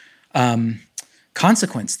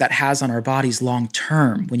consequence that has on our bodies long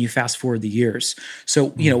term when you fast forward the years. So,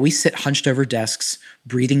 we sit hunched over desks,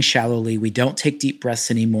 breathing shallowly. We don't take deep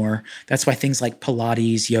breaths anymore. That's why things like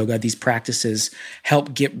Pilates, yoga, these practices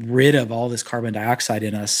help get rid of all this carbon dioxide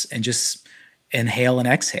in us and just inhale and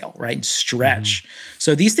exhale, right? And stretch.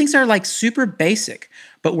 So these things are like super basic,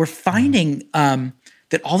 but we're finding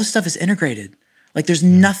that all this stuff is integrated. Like, there's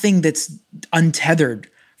nothing that's untethered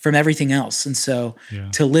from everything else. And so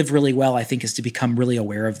to live really well, I think, is to become really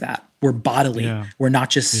aware of that. We're bodily. We're not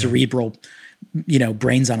just cerebral,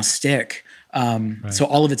 brains on a stick. So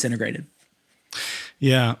all of it's integrated.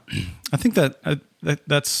 Yeah. I think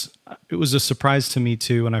that's it was a surprise to me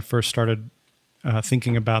too, when I first started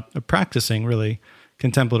thinking about practicing really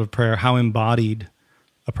contemplative prayer, how embodied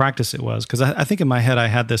practice it was. Because I think in my head I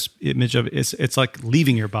had this image of it's like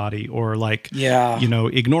leaving your body, or like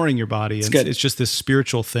ignoring your body. It's just this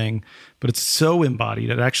spiritual thing, but it's so embodied.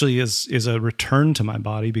 It actually is a return to my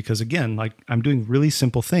body, because again, like I'm doing really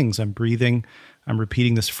simple things. I'm breathing. I'm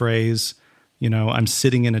repeating this phrase. I'm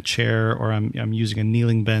sitting in a chair, or I'm using a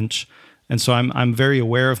kneeling bench. And so I'm very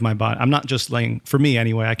aware of my body. I'm not just laying, for me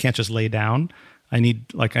anyway, I can't just lay down. I need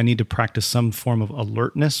to practice some form of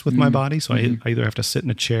alertness with my body. So I either have to sit in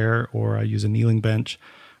a chair, or I use a kneeling bench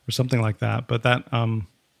or something like that. But that,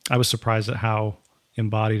 I was surprised at how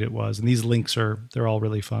embodied it was. And these links they're all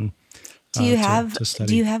really fun. Do you have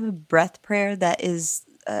a breath prayer that is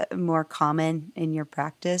more common in your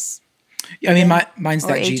practice? I mean, mine's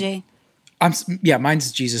that AJ?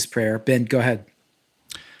 Mine's Jesus prayer. Ben, go ahead.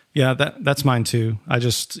 Yeah, that's mine too. I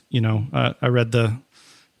just, I read the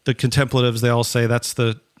contemplatives. They all say that's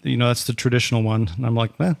the traditional one, and I'm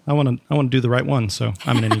like, I want to do the right one. So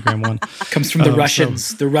I'm an Enneagram 1. Comes from the Russians.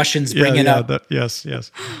 So, the Russians bring it up.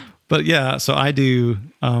 Yes. But yeah, so I do.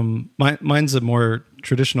 Mine's a more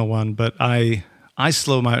traditional one, but I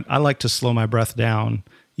like to slow my breath down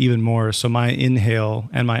even more. So my inhale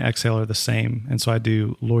and my exhale are the same, and so I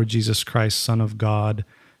do, Lord Jesus Christ, Son of God,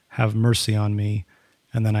 have mercy on me.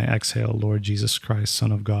 And then I exhale, Lord Jesus Christ,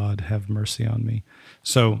 Son of God, have mercy on me.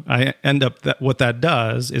 So I end up, what that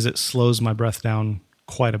does is it slows my breath down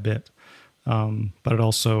quite a bit. But it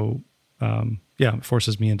also, it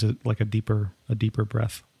forces me into like a deeper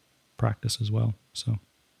breath practice as well. So,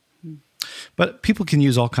 but people can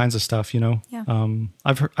use all kinds of stuff, Yeah.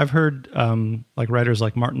 I've heard like writers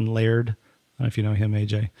like Martin Laird. I don't know if you know him,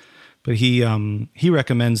 AJ. But he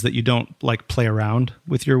recommends that you don't like play around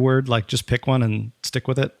with your word, like just pick one and stick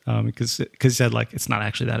with it, because he said like it's not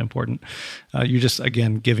actually that important. You're just,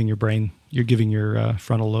 again, giving your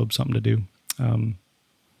frontal lobe something to do.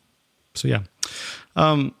 So yeah,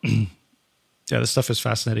 this stuff is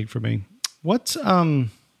fascinating for me. What,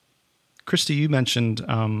 Christy, you mentioned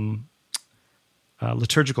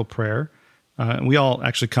liturgical prayer, and we all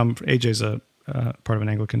actually AJ's a part of an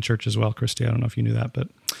Anglican church as well, Christy. I don't know if you knew that, but.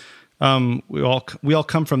 We all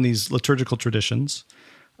come from these liturgical traditions,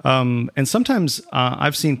 and sometimes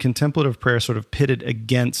I've seen contemplative prayer sort of pitted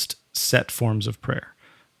against set forms of prayer,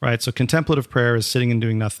 right? So contemplative prayer is sitting and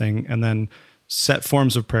doing nothing, and then set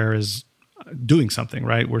forms of prayer is doing something,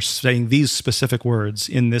 right? We're saying these specific words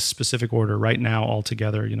in this specific order right now, all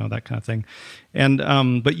together, that kind of thing.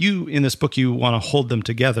 And but you, in this book, you want to hold them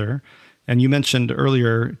together, and you mentioned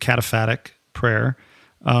earlier cataphatic prayer.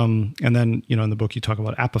 And then, in the book you talk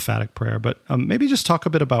about apophatic prayer, but maybe just talk a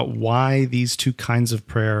bit about why these two kinds of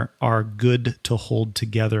prayer are good to hold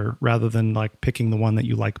together rather than like picking the one that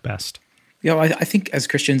you like best. I think as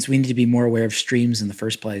Christians, we need to be more aware of streams in the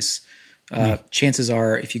first place. Chances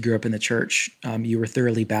are, if you grew up in the church, you were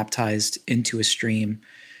thoroughly baptized into a stream,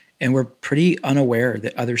 and we're pretty unaware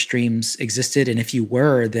that other streams existed. And if you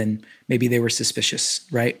were, then maybe they were suspicious,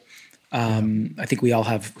 right? I think we all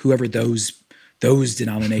have, whoever those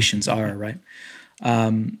denominations are, right?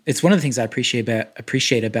 It's one of the things I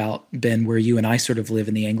appreciate about, Ben, where you and I sort of live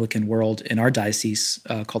in the Anglican world in our diocese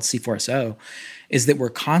called C4SO, is that we're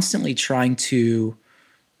constantly trying to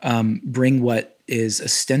bring what is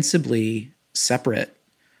ostensibly separate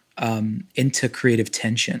into creative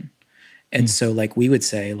tension. And so like we would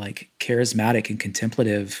say like charismatic and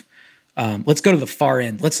contemplative, let's go to the far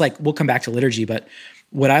end. We'll come back to liturgy, but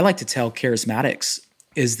what I like to tell charismatics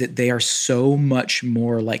is that they are so much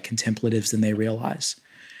more like contemplatives than they realize.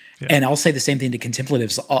 Yeah. And I'll say the same thing to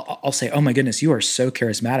contemplatives. I'll say, oh my goodness, you are so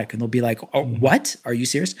charismatic. And they'll be like, oh, what? Are you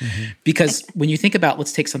serious? Mm-hmm. Because when you think about,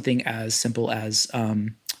 let's take something as simple as,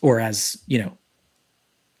 or as,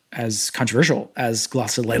 as controversial as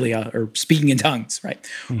glossolalia or speaking in tongues, right?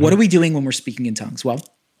 Mm-hmm. What are we doing when we're speaking in tongues? Well,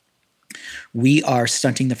 we are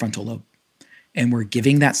stunting the frontal lobe, and we're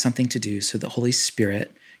giving that something to do so the Holy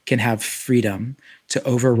Spirit can have freedom to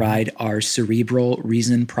override our cerebral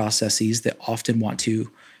reason processes that often want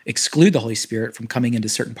to exclude the Holy Spirit from coming into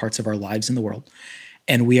certain parts of our lives in the world.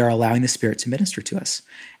 And we are allowing the Spirit to minister to us.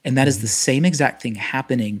 And that is the same exact thing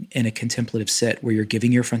happening in a contemplative sit, where you're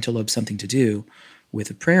giving your frontal lobe something to do with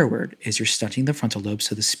a prayer word, is you're stunting the frontal lobe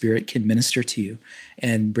so the Spirit can minister to you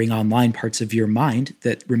and bring online parts of your mind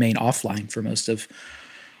that remain offline for most of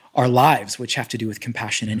our lives, which have to do with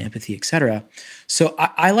compassion and empathy, et cetera. So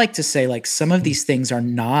I like to say, like, some of these things are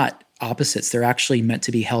not opposites. They're actually meant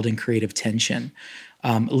to be held in creative tension.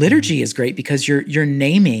 Liturgy is great because you're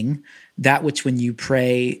naming that which, when you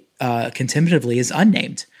pray contemplatively, is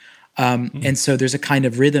unnamed. And so there's a kind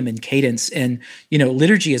of rhythm and cadence. And,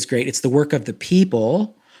 liturgy is great. It's the work of the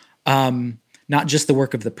people, not just the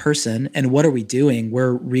work of the person. And what are we doing?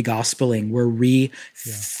 We're re-gospeling, we're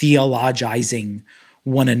re-theologizing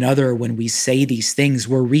one another when we say these things.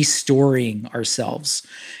 We're restoring ourselves.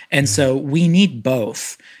 And so we need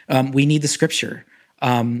both. We need the scripture.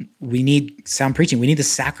 We need sound preaching. We need the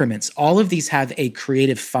sacraments. All of these have a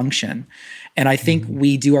creative function. And I think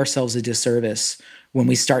we do ourselves a disservice when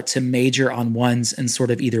we start to major on ones and sort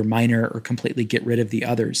of either minor or completely get rid of the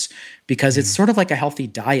others, because it's sort of like a healthy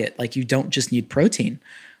diet. Like you don't just need protein.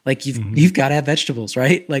 Like you've got to have vegetables,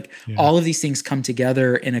 right? Like all of these things come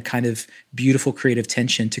together in a kind of beautiful creative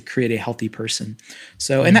tension to create a healthy person.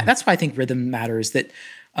 So, and that's why I think rhythm matters, that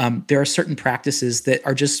there are certain practices that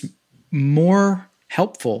are just more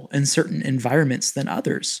helpful in certain environments than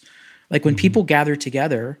others. Like when people gather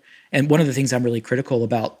together, and one of the things I'm really critical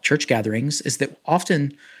about church gatherings is that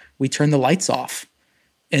often we turn the lights off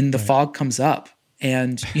and the fog comes up.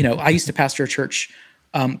 And, you know, I used to pastor a church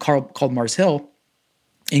called Mars Hill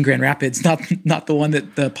in Grand Rapids, not the one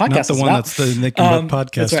that the podcast is about. Not the one that's the Nick and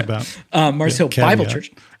Buck podcast about. Mars Hill Bible Church.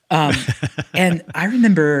 And I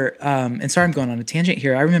remember, and sorry I'm going on a tangent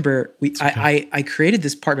here. I remember I created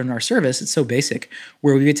this part in our service. It's so basic,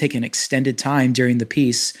 where we would take an extended time during the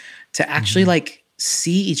piece to actually like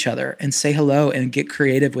see each other and say hello and get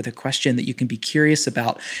creative with a question that you can be curious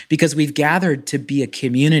about, because we've gathered to be a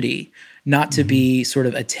community, not to be sort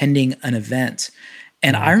of attending an event.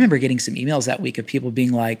 And I remember getting some emails that week of people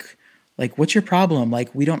being like, what's your problem?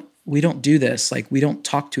 Like, we don't do this. Like, we don't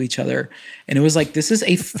talk to each other. And it was like, this is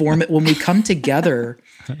a format. When we come together,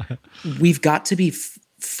 we've got to be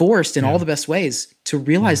forced in all the best ways to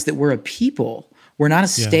realize that we're a people. We're not a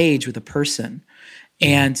stage with a person.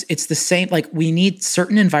 And it's the same, like we need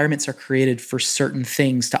certain environments are created for certain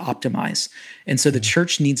things to optimize. And so the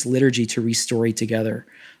church needs liturgy to restory together.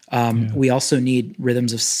 We also need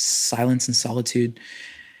rhythms of silence and solitude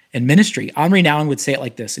and ministry. Henri Nouwen would say it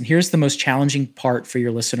like this, and here's the most challenging part for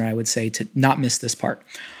your listener, I would say, to not miss this part.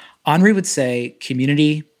 Henri would say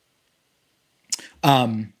community,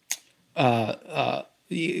 it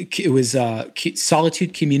was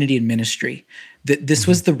solitude, community, and ministry. That this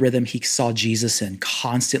was the rhythm he saw Jesus in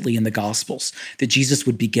constantly in the Gospels, that Jesus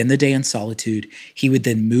would begin the day in solitude, he would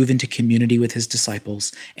then move into community with his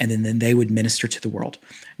disciples, and then they would minister to the world.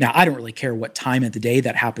 Now, I don't really care what time of the day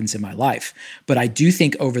that happens in my life, but I do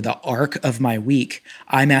think over the arc of my week,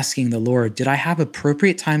 I'm asking the Lord, did I have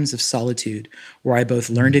appropriate times of solitude where I both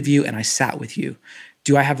learned of you and I sat with you?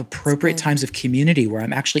 Do I have appropriate times of community where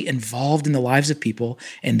I'm actually involved in the lives of people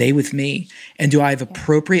and they with me? And do I have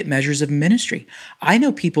appropriate measures of ministry? I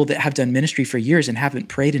know people that have done ministry for years and haven't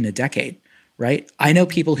prayed in a decade, right? I know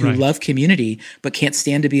people who love community but can't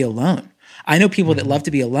stand to be alone. I know people that love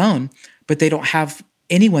to be alone, but they don't have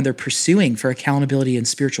anyone they're pursuing for accountability and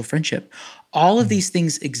spiritual friendship. All of these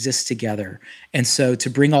things exist together. And so to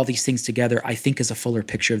bring all these things together, I think is a fuller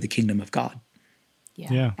picture of the kingdom of God.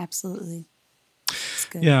 Yeah. Absolutely.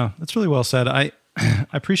 Yeah, that's really well said. I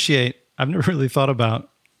appreciate, I've never really thought about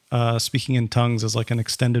speaking in tongues as like an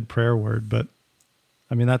extended prayer word, but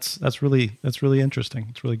I mean, that's really interesting.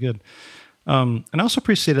 It's really good. And I also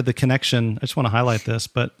appreciated the connection. I just want to highlight this,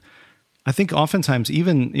 but I think oftentimes,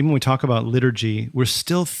 even when we talk about liturgy, we're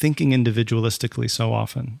still thinking individualistically so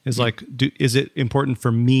often. Is like, is it important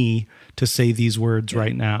for me to say these words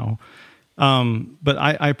right now? But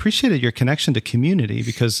I appreciated your connection to community,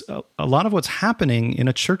 because a lot of what's happening in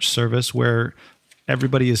a church service where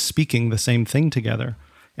everybody is speaking the same thing together,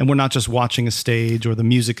 and we're not just watching a stage or the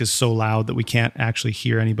music is so loud that we can't actually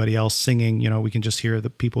hear anybody else singing, you know, we can just hear the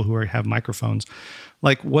people who have microphones.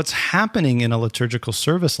 Like what's happening in a liturgical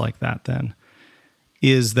service like that then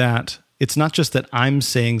is that it's not just that I'm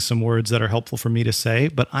saying some words that are helpful for me to say,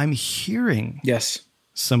 but I'm hearing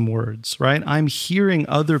some words, right? I'm hearing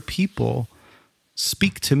other people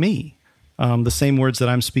speak to me, the same words that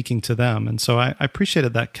I'm speaking to them. And so I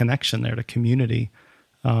appreciated that connection there to community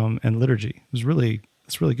and liturgy. It's really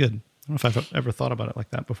good. I don't know if I've ever thought about it like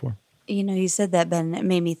that before. You know, you said that, Ben, it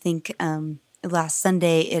made me think last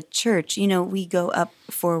Sunday at church, you know, we go up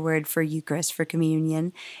forward for Eucharist, for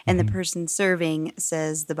communion, and the person serving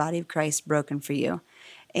says, the body of Christ broken for you.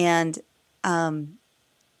 And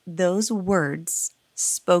those words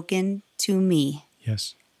spoken to me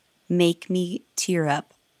make me tear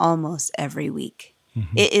up almost every week.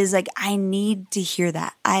 It is like, I need to hear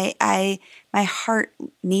that. My heart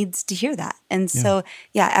needs to hear that. And so,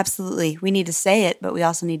 absolutely. We need to say it, but we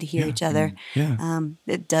also need to hear each other.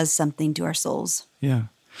 It does something to our souls. Yeah.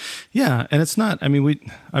 And it's not, I mean, we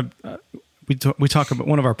talk about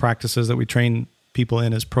one of our practices that we train people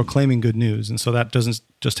in is proclaiming good news. And so that doesn't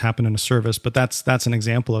just happen in a service, but that's an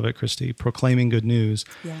example of it, Christy, proclaiming good news.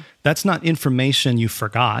 Yeah. That's not information you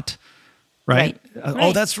forgot, right?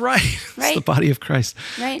 Oh, that's right. It's the body of Christ.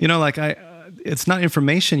 Right. You know, like it's not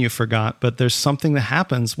information you forgot, but there's something that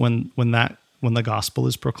happens when the gospel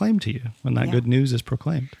is proclaimed to you, when that good news is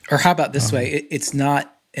proclaimed. Or how about this way? It's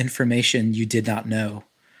not information you did not know,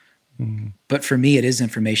 but for me, it is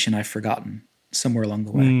information I've forgotten somewhere along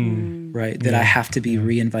the way, right? That I have to be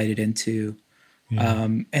re-invited into. Yeah.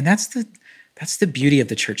 And that's the beauty of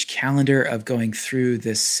the church calendar, of going through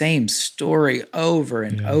this same story over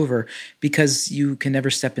and over, because you can never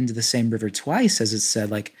step into the same river twice, as it's said.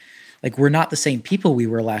 Like we're not the same people we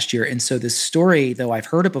were last year. And so this story, though I've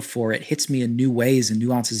heard it before, it hits me in new ways and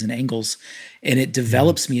nuances and angles, and it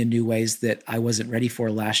develops me in new ways that I wasn't ready for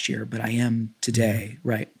last year, but I am today.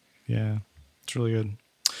 Right. Yeah. It's really good.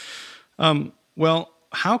 Well,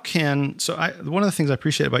 one of the things I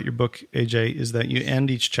appreciate about your book, AJ, is that you end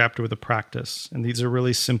each chapter with a practice. And these are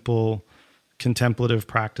really simple contemplative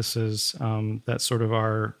practices that sort of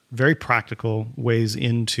are very practical ways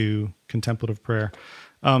into contemplative prayer.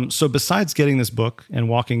 So besides getting this book and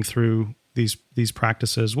walking through these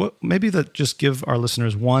practices, just give our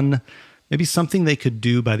listeners maybe something they could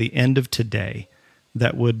do by the end of today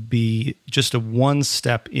that would be just a one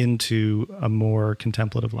step into a more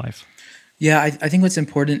contemplative life. Yeah, I think what's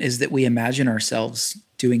important is that we imagine ourselves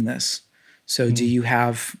doing this. So do you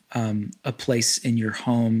have a place in your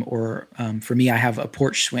home, or for me, I have a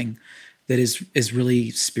porch swing that is really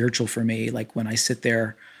spiritual for me. Like when I sit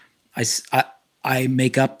there, I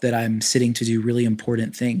make up that I'm sitting to do really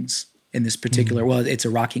important things in this particular, well, it's a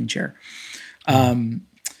rocking chair.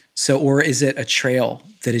 Or is it a trail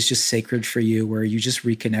that is just sacred for you, where you just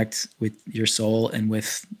reconnect with your soul and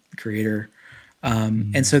with the Creator?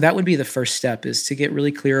 And so that would be the first step, is to get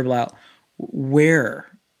really clear about where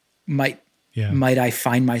might I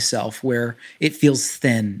find myself, where it feels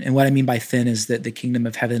thin. And what I mean by thin is that the kingdom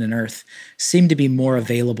of heaven and earth seem to be more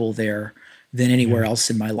available there than anywhere else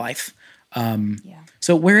in my life.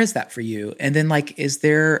 So where is that for you? And then is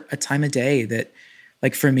there a time of day that,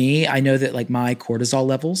 for me, I know that my cortisol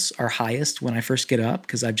levels are highest when I first get up,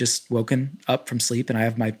 because I've just woken up from sleep and I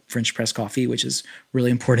have my French press coffee, which is really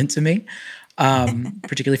important to me.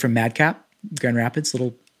 Particularly from Madcap, Grand Rapids,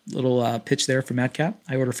 little pitch there for Madcap.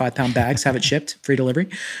 I order 5-pound bags, have it shipped, free delivery.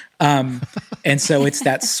 And so it's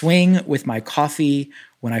that swing with my coffee.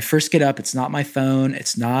 When I first get up, it's not my phone,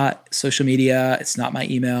 it's not social media, it's not my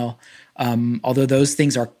email. Although those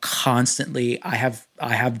things are constantly, I have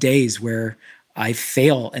days where I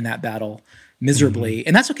fail in that battle miserably,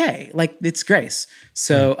 and that's okay. It's grace.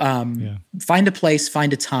 So find a place,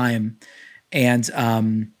 find a time,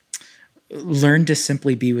 and learn to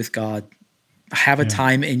simply be with God. Have a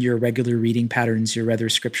time in your regular reading patterns, your rather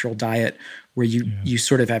scriptural diet, where you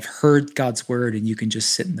sort of have heard God's word and you can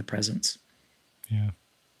just sit in the presence. Yeah,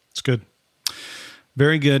 it's good.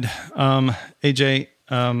 Very good. AJ,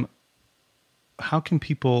 how can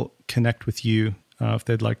people connect with you if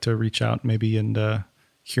they'd like to reach out maybe and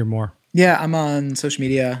hear more? Yeah, I'm on social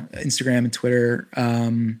media, Instagram and Twitter.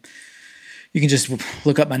 You can just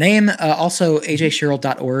look up my name. Also,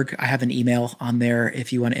 ajsherrill.org. I have an email on there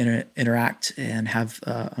if you want to interact and have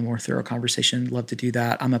a more thorough conversation. Love to do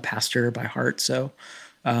that. I'm a pastor by heart, so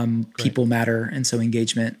people matter, and so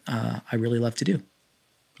engagement I really love to do.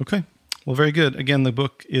 Okay. Well, very good. Again, the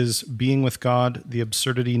book is Being with God, The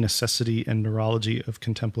Absurdity, Necessity, and Neurology of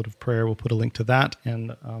Contemplative Prayer. We'll put a link to that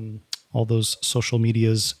and all those social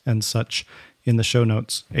medias and such in the show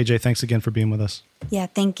notes. AJ, thanks again for being with us. Yeah,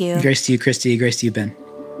 thank you. Grace to you, Christy. Grace to you, Ben.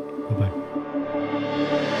 Bye-bye.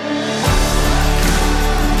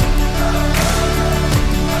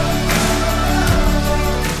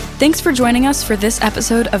 Thanks for joining us for this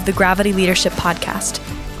episode of the Gravity Leadership Podcast.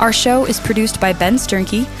 Our show is produced by Ben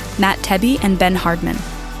Sternke, Matt Tebbe, and Ben Hardman.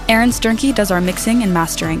 Aaron Sternke does our mixing and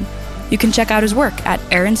mastering. You can check out his work at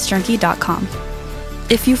aaronsternke.com.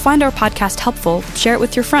 If you find our podcast helpful, share it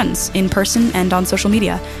with your friends in person and on social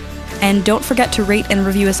media. And don't forget to rate and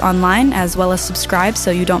review us online, as well as subscribe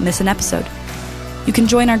so you don't miss an episode. You can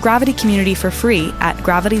join our Gravity community for free at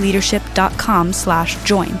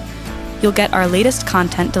gravityleadership.com/join. You'll get our latest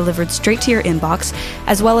content delivered straight to your inbox,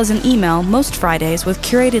 as well as an email most Fridays with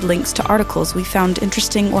curated links to articles we found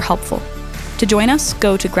interesting or helpful. To join us,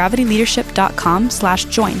 go to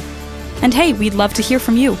gravityleadership.com/join. And hey, we'd love to hear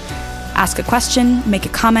from you. Ask a question, make a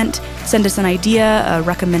comment, send us an idea, a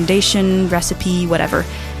recommendation, recipe, whatever.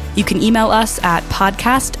 You can email us at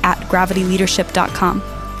podcast@gravityleadership.com.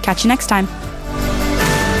 Catch you next time.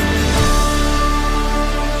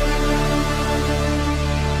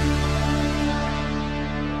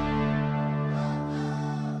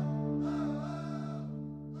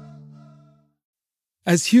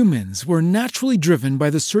 As humans, we're naturally driven by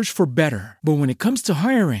the search for better. But when it comes to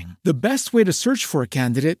hiring, the best way to search for a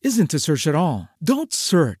candidate isn't to search at all. Don't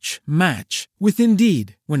search, match with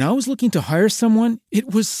Indeed. When I was looking to hire someone,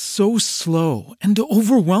 it was so slow and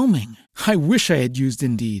overwhelming. I wish I had used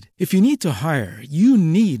Indeed. If you need to hire, you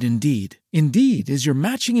need Indeed. Indeed is your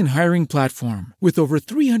matching and hiring platform with over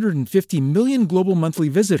 350 million global monthly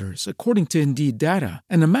visitors, according to Indeed data,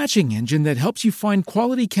 and a matching engine that helps you find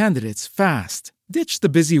quality candidates fast. Ditch the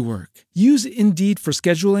busy work. Use Indeed for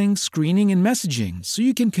scheduling, screening, and messaging so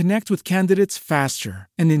you can connect with candidates faster.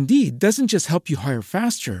 And Indeed doesn't just help you hire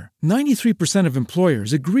faster. 93% of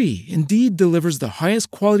employers agree Indeed delivers the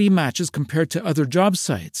highest quality matches compared to other job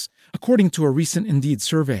sites, according to a recent Indeed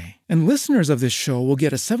survey. And listeners of this show will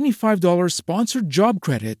get a $75 sponsored job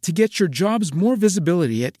credit to get your jobs more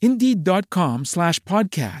visibility at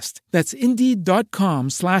Indeed.com/podcast. That's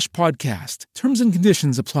Indeed.com/podcast. Terms and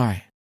conditions apply.